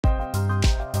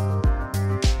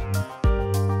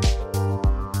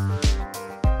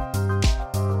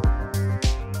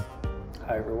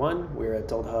everyone, we're at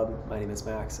DoltHub. My name is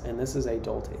Max, and this is a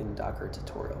Dolt in Docker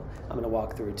tutorial. I'm going to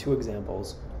walk through two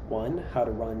examples. One, how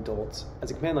to run Dolt as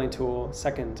a command line tool.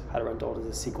 Second, how to run Dolt as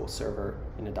a SQL server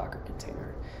in a Docker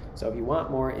container. So if you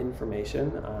want more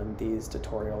information on these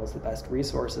tutorials, the best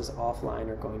resources offline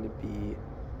are going to be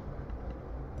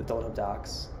the DoltHub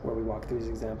docs, where we walk through these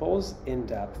examples in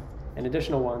depth, and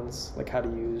additional ones like how to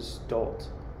use Dolt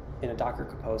in a Docker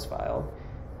compose file.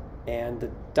 And the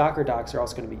Docker docs are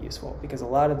also going to be useful because a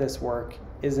lot of this work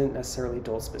isn't necessarily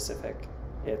Dolt specific.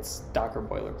 It's Docker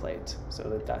boilerplate, so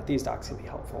that these docs can be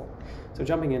helpful. So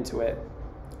jumping into it,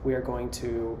 we are going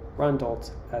to run Dolt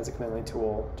as a command line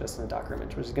tool just in a Docker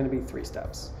image, which is going to be 3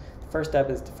 steps. The first step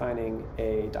is defining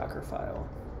a Dockerfile. So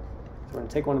we're going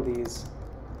to take one of these.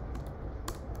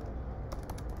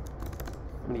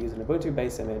 I'm going to use an Ubuntu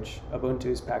base image,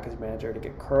 Ubuntu's package manager to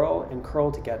get curl, and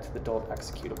curl to get to the Dolt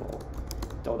executable.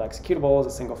 Dolt executable is a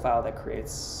single file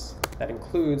that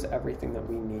includes everything that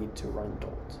we need to run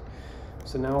Dolt.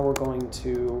 So now we're going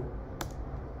to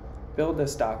build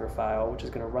this Docker file, which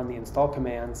is going to run the install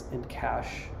commands and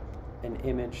cache an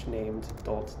image named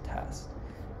Dolt test.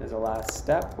 As a last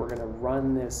step, we're going to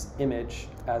run this image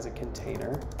as a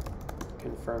container,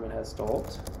 confirm it has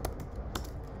Dolt,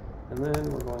 and then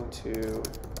we're going to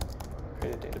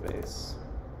create a database.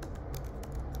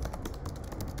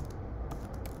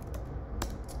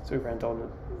 So we ran Dolt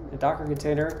in a Docker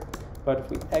container, but if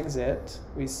we exit,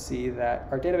 we see that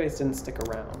our database didn't stick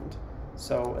around.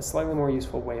 So a slightly more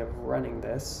useful way of running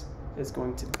this is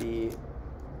going to be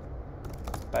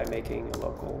by making a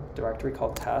local directory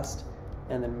called test,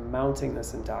 and then mounting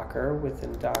this in Docker.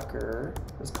 Within Docker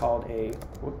is called a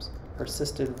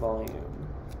persisted volume.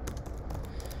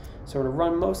 So we're going to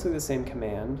run mostly the same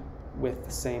command with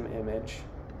the same image.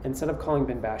 Instead of calling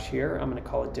bin bash here, I'm going to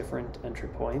call a different entry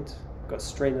point. Go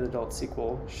straight into the Dolt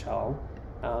SQL shell,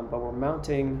 but we're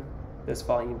mounting this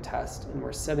volume test and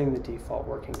we're setting the default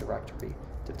working directory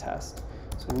to test.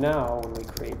 So now when we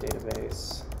create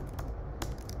database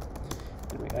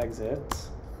and we exit,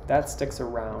 that sticks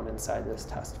around inside this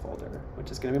test folder, which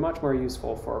is going to be much more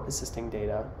useful for persisting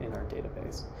data in our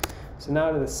database. So now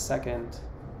to the second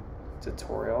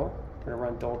tutorial, we're going to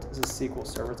run Dolt as a SQL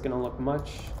server. It's going to look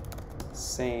much the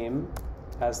same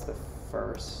as the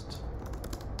first.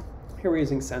 Here we're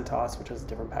using CentOS, which has a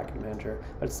different package manager,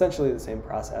 but essentially the same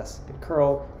process. In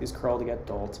curl, use curl to get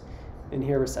Dolt. And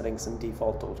here we're setting some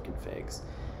default Dolt configs.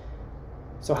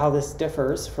 So how this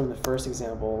differs from the first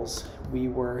examples, we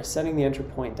were setting the entry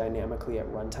point dynamically at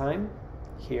runtime.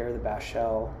 Here the bash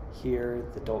shell, here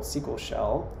the Dolt SQL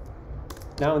shell.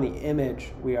 Now in the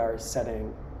image, we are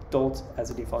setting Dolt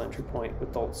as a default entry point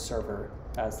with Dolt server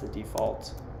as the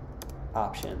default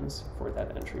options for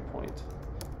that entry point.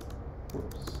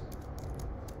 Oops.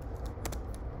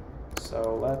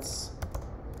 So let's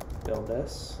build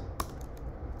this.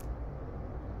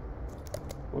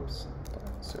 Whoops,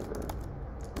 server.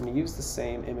 I'm going to use the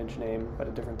same image name, but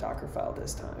a different Docker file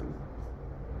this time.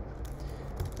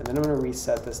 And then I'm going to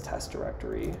reset this test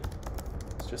directory,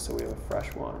 just so we have a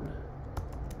fresh one.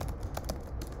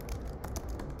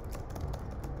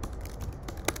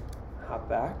 Hop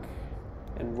back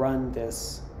and run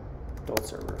this Dolt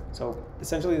server. So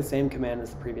essentially the same command as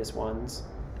the previous ones.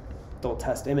 Dolt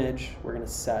test image, we're going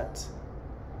to set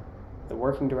the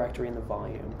working directory and the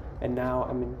volume. And now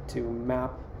I'm going to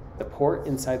map the port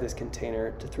inside this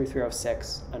container to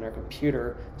 3306 on our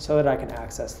computer so that I can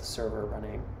access the server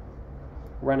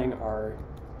running our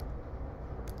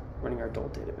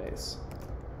Dolt database. So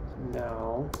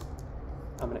now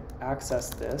I'm going to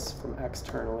access this from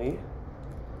externally.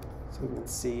 So we can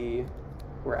see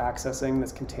we're accessing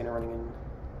this container running in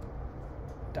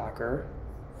Docker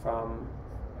from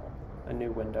a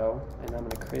new window, and I'm going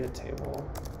to create a table.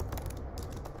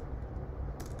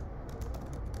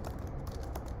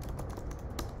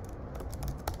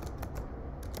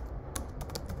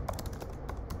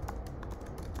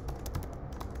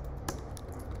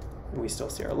 And we still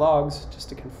see our logs. Just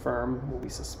to confirm what we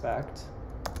suspect,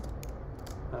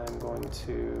 I'm going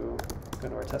to go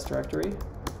to our test directory,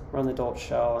 run the Dolt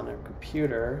shell on our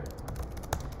computer,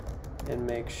 and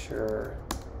make sure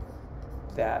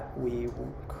that we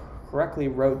correctly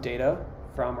wrote data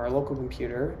from our local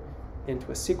computer into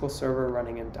a SQL server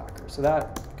running in Docker. So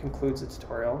that concludes the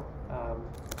tutorial.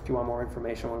 If you want more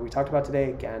information on what we talked about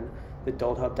today, again, the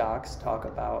DoltHub docs talk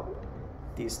about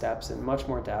these steps in much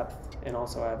more depth and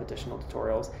also have additional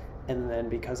tutorials. And then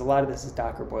because a lot of this is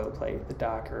Docker boilerplate, the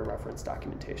Docker reference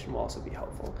documentation will also be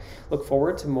helpful. Look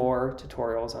forward to more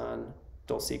tutorials on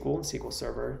Dolt SQL and SQL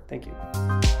Server. Thank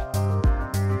you.